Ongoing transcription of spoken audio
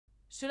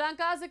Sri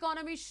Lanka's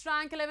economy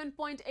shrank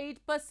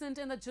 11.8%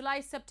 in the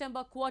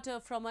July-September quarter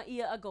from a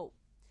year ago.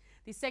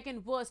 The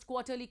second worst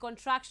quarterly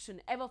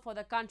contraction ever for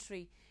the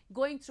country,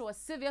 going through a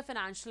severe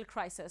financial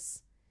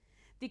crisis.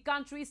 The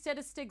country's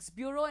Statistics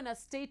Bureau in a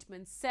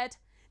statement said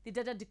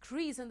that a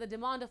decrease in the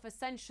demand of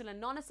essential and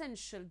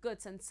non-essential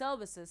goods and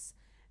services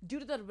due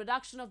to the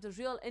reduction of the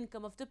real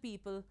income of the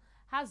people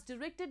has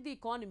directed the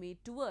economy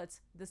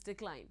towards this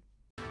decline.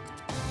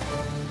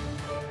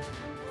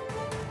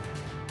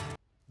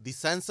 The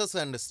Census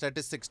and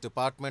Statistics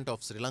Department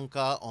of Sri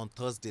Lanka on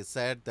Thursday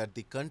said that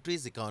the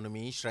country's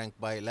economy shrank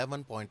by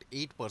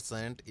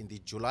 11.8% in the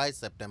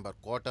July-September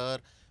quarter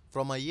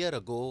from a year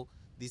ago,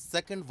 the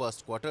second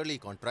worst quarterly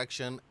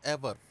contraction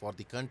ever for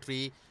the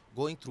country,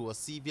 going through a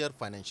severe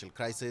financial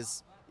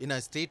crisis. In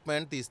a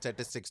statement, the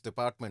Statistics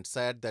Department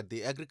said that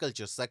the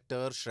agriculture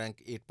sector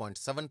shrank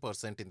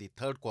 8.7% in the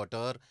third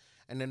quarter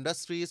and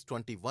industries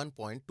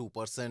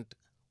 21.2%.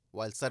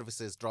 While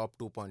services dropped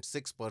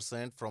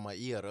 2.6% from a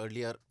year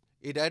earlier.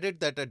 It added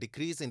that a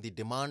decrease in the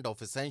demand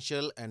of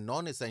essential and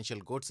non-essential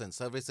goods and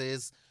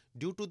services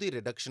due to the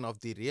reduction of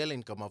the real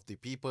income of the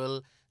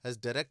people has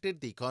directed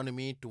the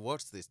economy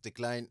towards this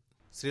decline.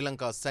 Sri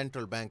Lanka's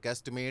central bank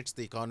estimates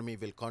the economy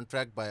will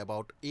contract by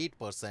about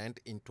 8%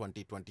 in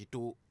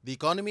 2022. The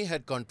economy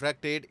had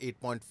contracted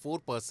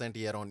 8.4%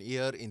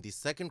 year-on-year in the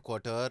second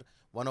quarter,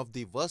 one of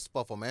the worst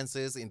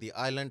performances in the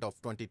island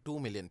of 22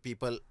 million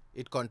people.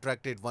 It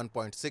contracted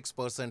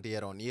 1.6%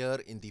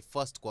 year-on-year in the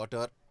first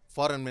quarter.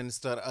 Foreign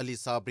Minister Ali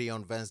Sabri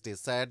on Wednesday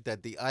said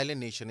that the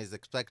island nation is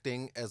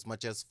expecting as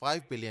much as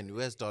 $5 billion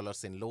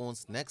in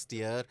loans next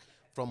year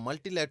from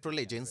multilateral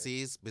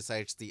agencies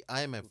besides the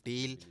IMF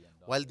deal,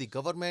 while the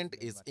government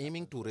is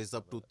aiming to raise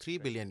up to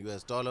 $3 billion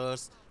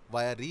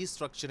via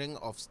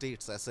restructuring of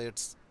states'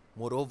 assets.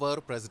 Moreover,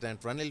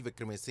 President Ranil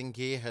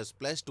Wickremesinghe has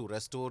pledged to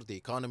restore the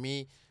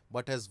economy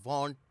but has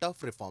warned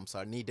tough reforms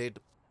are needed.